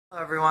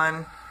Hello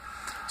everyone.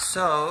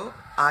 So,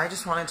 I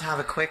just wanted to have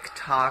a quick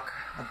talk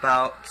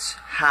about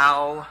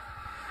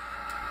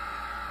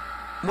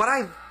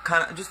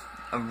just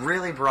a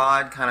really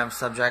broad kind of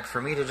subject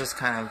for me to just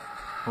kind of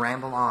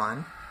ramble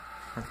on,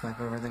 that's my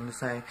favorite thing to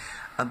say,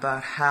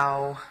 about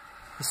how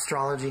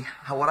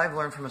what I've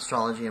learned from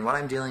astrology and what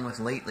I'm dealing with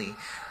lately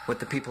with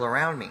the people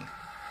around me.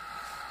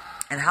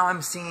 And how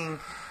I'm seeing,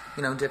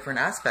 different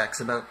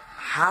aspects about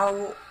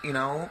how,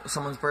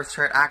 someone's birth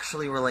chart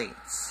actually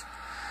relates.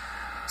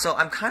 So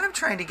I'm kind of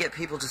trying to get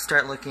people to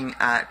start looking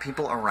at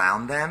people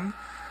around them,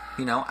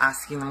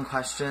 asking them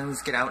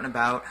questions, get out and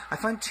about. I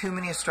find too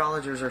many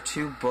astrologers are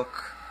too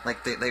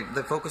they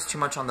focus too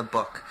much on the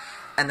book,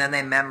 and then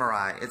they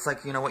memorize. It's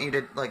like,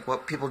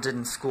 what people did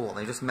in school.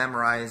 They just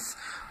memorize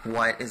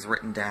what is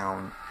written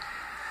down.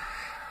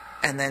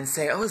 And then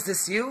say, oh, is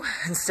this you?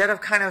 Instead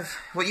of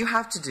what you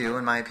have to do,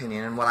 in my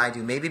opinion, and what I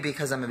do, maybe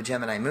because I'm a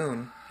Gemini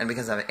moon, and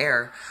because I'm an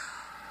air,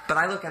 but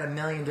I look at a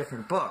million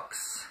different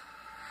books.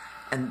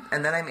 And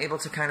then I'm able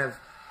to kind of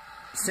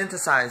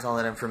synthesize all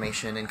that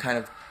information and kind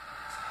of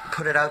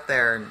put it out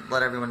there and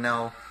let everyone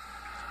know,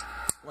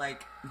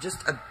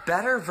 just a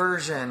better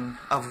version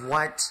of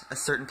what a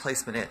certain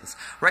placement is.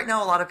 Right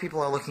now, a lot of people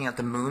are looking at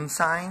the moon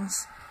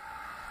signs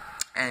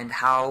and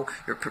how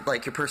your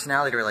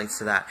personality relates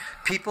to that.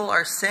 People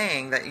are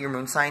saying that your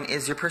moon sign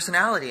is your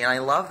personality, and I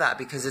love that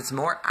because it's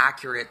more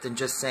accurate than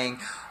just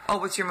saying, oh,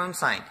 what's your moon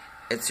sign?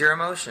 It's your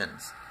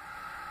emotions.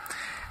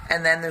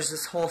 And then there's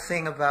this whole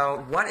thing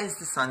about, what is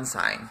the sun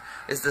sign?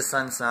 Is the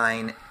sun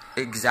sign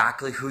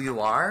exactly who you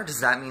are? Does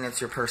that mean it's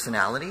your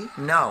personality?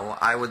 No,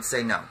 I would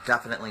say no,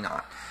 definitely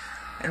not.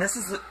 And this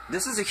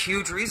is a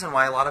huge reason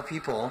why a lot of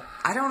people,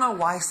 I don't know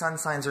why sun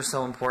signs are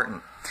so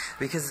important.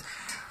 Because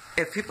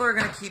if people are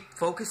going to keep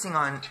focusing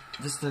on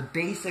just the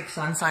basic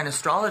sun sign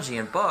astrology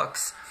in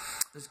books,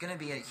 there's going to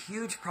be a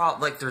huge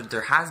problem,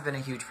 there has been a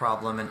huge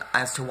problem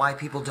as to why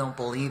people don't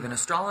believe in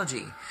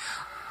astrology.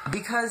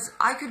 Because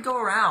I could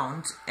go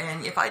around,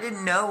 and if I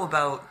didn't know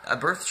about a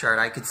birth chart,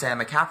 I could say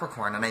I'm a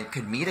Capricorn, and I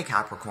could meet a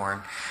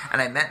Capricorn,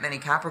 and I met many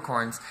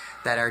Capricorns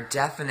that are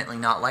definitely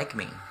not like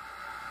me.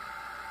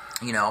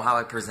 How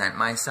I present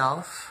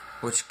myself,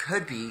 which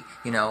could be,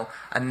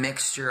 a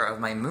mixture of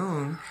my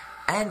moon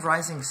and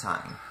rising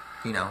sign,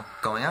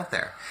 going out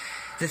there.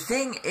 The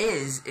thing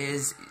is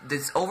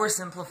that's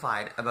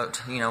oversimplified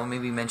about,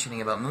 maybe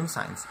mentioning about moon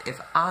signs. If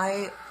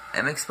I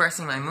am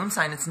expressing my moon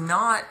sign, it's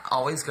not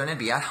always going to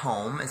be at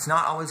home. It's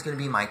not always going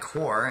to be my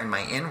core and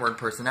my inward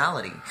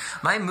personality.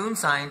 My moon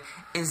sign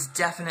is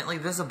definitely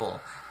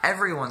visible.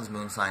 Everyone's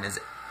moon sign is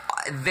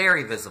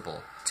very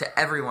visible to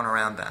everyone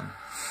around them.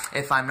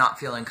 If I'm not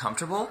feeling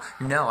comfortable,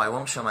 no, I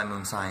won't show my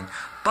moon sign.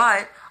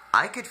 But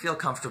I could feel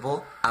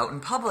comfortable out in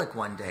public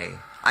one day.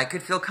 I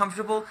could feel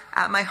comfortable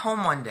at my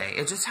home one day.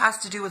 It just has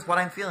to do with what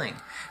I'm feeling.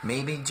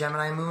 Maybe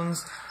Gemini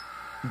moons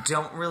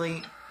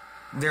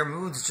their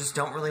moods just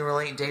don't really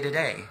relate day to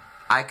day.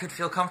 I could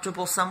feel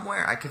comfortable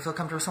somewhere. I could feel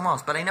comfortable somewhere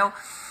else. But I know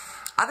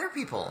other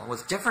people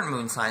with different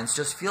moon signs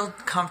just feel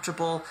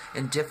comfortable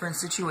in different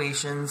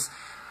situations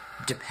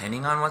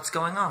depending on what's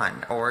going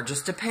on, or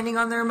just depending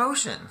on their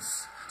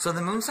emotions. So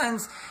the moon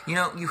signs,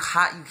 you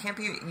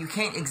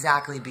can't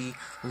exactly be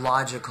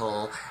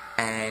logical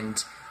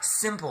and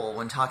simple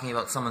when talking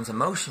about someone's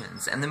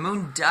emotions. And the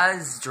moon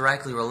does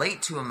directly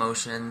relate to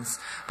emotions,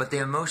 but the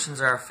emotions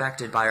are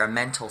affected by our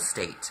mental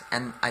state.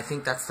 And I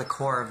think that's the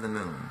core of the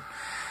moon.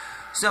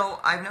 So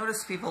I've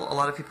noticed a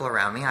lot of people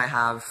around me. I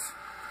have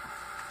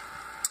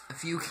a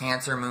few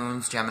Cancer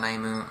moons, Gemini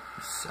moons,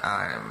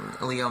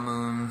 Leo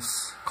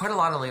moons, quite a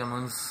lot of Leo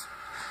moons.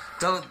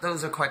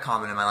 Those are quite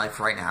common in my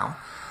life right now.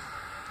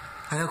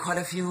 I know quite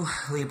a few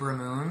Libra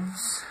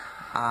moons.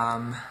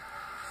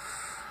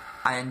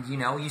 And,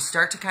 you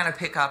start to kind of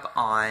pick up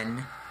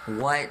on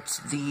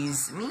what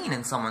these mean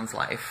in someone's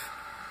life.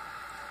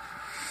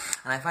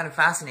 And I find it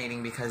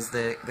fascinating because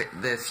the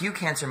few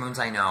Cancer moons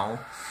I know,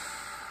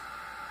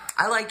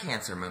 I like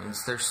Cancer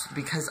moons.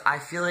 Because I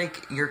feel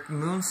like your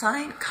moon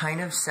sign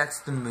kind of sets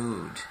the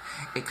mood.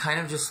 It kind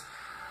of just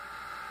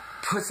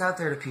puts out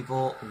there to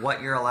people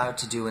what you're allowed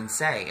to do and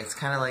say. It's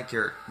kind of like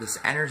this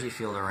energy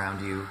field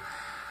around you.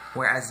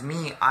 Whereas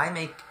me, I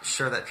make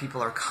sure that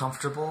people are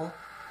comfortable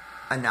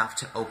enough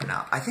to open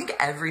up. I think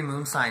every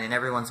moon sign in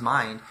everyone's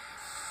mind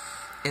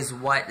is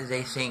what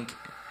they think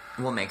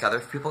will make other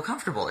people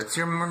comfortable. It's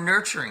your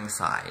nurturing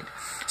side.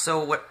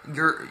 So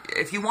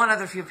if you want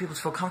other people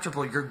to feel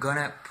comfortable, you're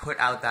gonna put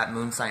out that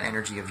moon sign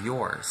energy of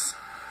yours.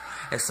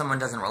 If someone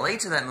doesn't relate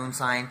to that moon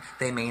sign,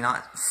 they may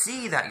not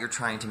see that you're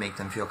trying to make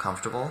them feel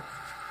comfortable.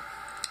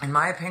 In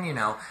my opinion,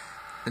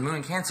 the moon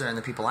in Cancer and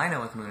the people I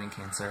know with moon in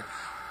Cancer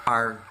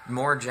are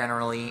more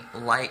generally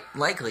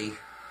likely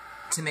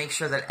to make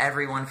sure that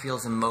everyone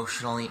feels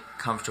emotionally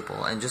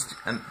comfortable and just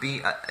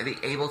be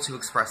able to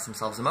express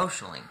themselves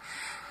emotionally.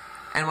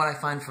 And what I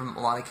find from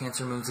a lot of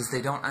Cancer moons is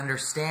they don't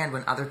understand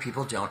when other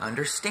people don't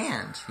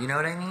understand. You know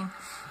what I mean?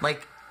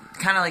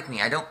 Kind of like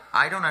me. I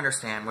don't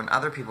understand when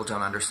other people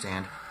don't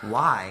understand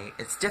why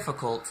it's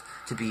difficult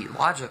to be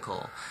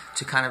logical,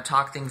 to kind of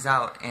talk things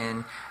out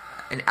and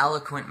an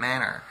eloquent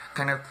manner,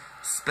 kind of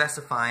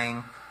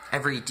specifying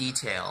every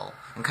detail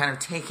and kind of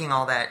taking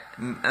all that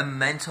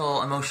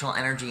mental, emotional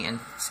energy and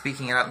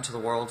speaking it out into the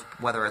world,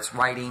 whether it's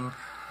writing,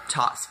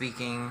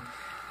 speaking,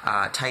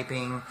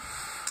 typing,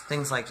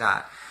 things like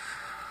that.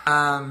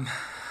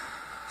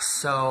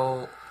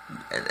 So,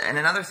 and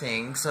another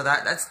thing, so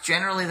that's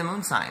generally the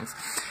moon signs.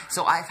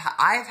 So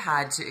I've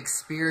had to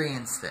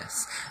experience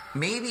this.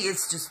 Maybe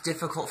it's just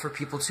difficult for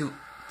people to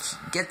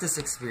get this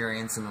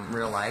experience in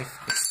real life,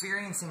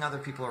 experiencing other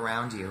people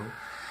around you,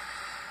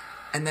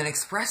 and then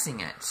expressing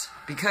it.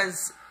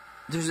 Because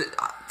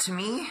to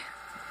me,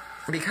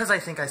 because I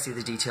think I see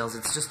the details,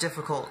 it's just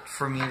difficult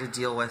for me to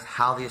deal with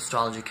how the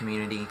astrology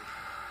community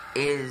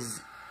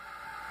is.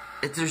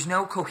 There's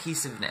no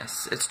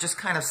cohesiveness. It's just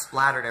kind of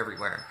splattered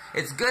everywhere.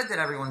 It's good that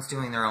everyone's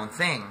doing their own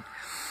thing,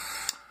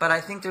 but I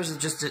think there's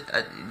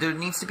there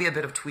needs to be a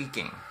bit of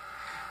tweaking.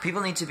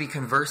 People need to be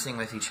conversing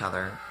with each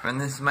other, and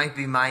this might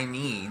be my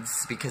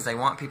needs, because I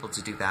want people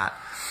to do that,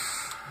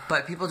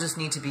 but people just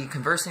need to be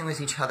conversing with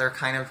each other,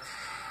 kind of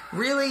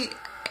really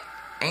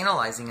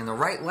analyzing in the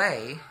right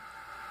way.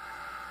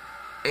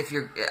 I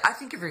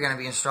think if you're going to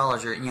be an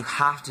astrologer, you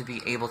have to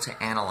be able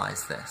to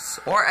analyze this,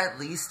 or at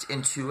least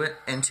intuit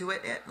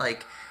it,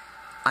 like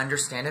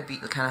understand it,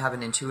 kind of have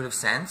an intuitive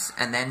sense,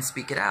 and then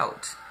speak it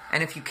out.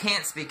 And if you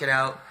can't speak it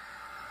out,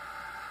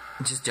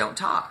 just don't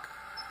talk.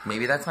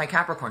 Maybe that's my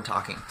Capricorn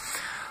talking.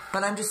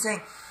 But I'm just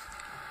saying,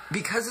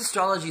 because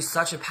astrology is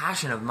such a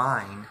passion of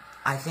mine,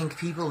 I think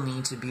people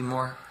need to be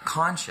more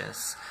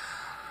conscious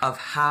of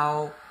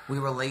how we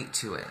relate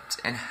to it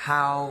and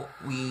how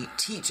we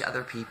teach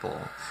other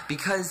people,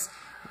 because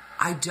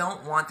I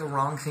don't want the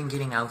wrong thing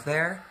getting out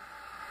there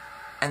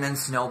and then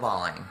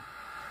snowballing.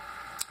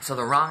 So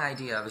the wrong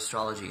idea of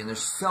astrology, and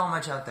there's so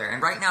much out there,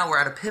 and right now we're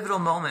at a pivotal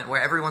moment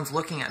where everyone's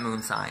looking at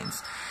moon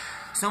signs.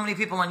 So many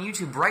people on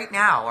YouTube right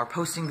now are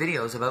posting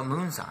videos about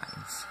moon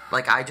signs,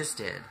 like I just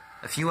did.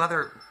 A few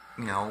other,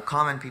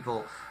 common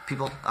people,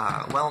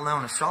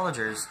 well-known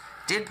astrologers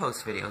did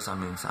post videos on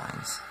moon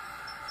signs.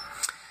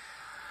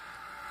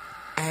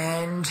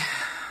 And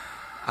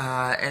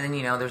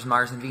then, there's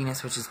Mars and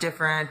Venus, which is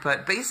different,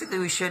 but basically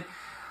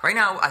right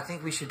now, I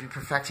think we should be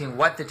perfecting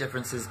what the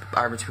differences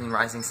are between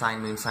rising sign,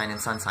 moon sign, and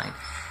sun sign.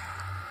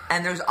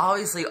 And there's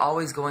obviously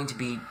always going to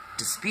be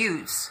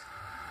disputes,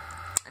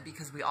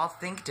 because we all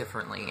think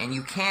differently, and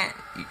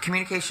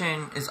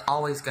communication is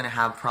always going to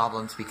have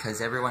problems,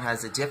 because everyone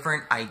has a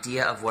different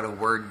idea of what a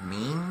word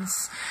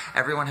means.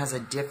 Everyone has a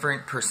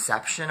different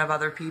perception of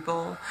other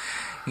people.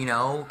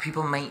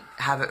 People might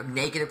have a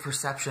negative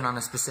perception on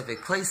a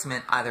specific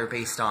placement, either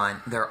based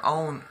on their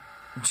own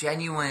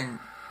genuine,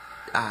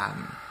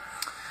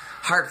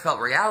 heartfelt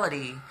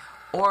reality,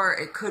 or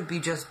it could be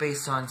just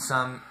based on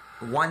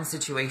one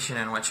situation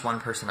in which one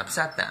person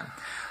upset them.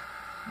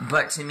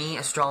 But to me,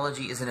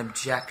 astrology is an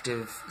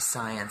objective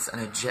science,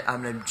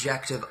 an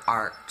objective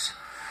art.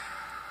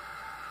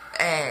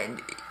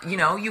 And,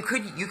 you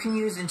can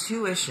use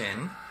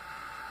intuition,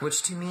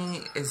 which to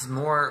me is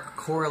more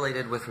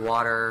correlated with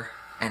water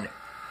and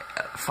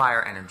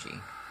fire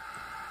energy.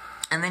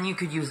 And then you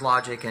could use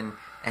logic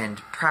and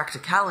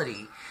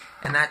practicality,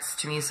 and that's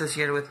to me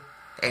associated with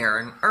air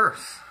and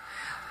earth.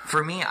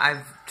 For me,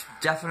 I've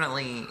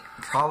definitely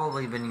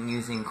probably been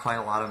using quite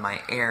a lot of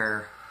my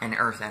air and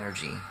earth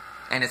energy.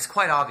 And it's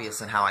quite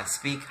obvious in how I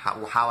speak,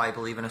 how I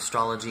believe in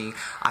astrology.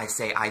 I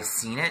say, I've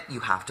seen it, you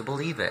have to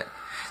believe it.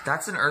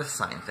 That's an earth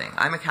sign thing.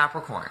 I'm a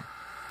Capricorn.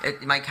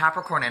 My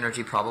Capricorn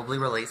energy probably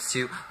relates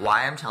to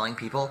why I'm telling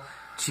people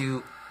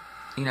to,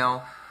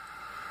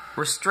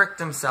 restrict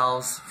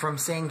themselves from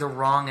saying the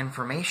wrong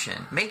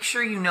information. Make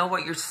sure you know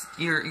what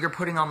you're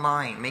putting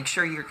online. Make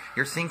sure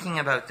you're thinking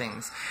about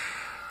things.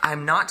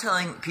 I'm not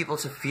telling people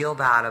to feel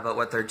bad about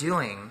what they're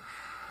doing.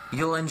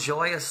 You'll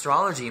enjoy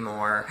astrology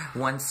more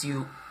once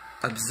you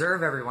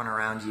observe everyone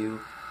around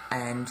you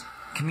and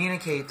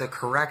communicate the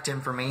correct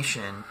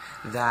information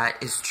that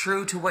is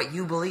true to what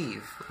you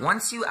believe.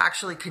 Once you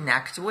actually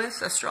connect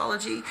with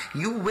astrology,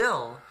 you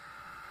will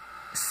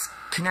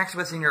connect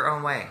with it in your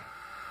own way.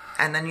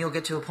 And then you'll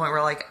get to a point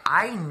where,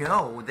 I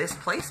know this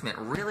placement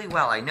really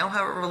well. I know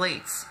how it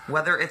relates,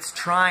 whether it's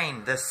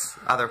trine this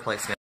other placement.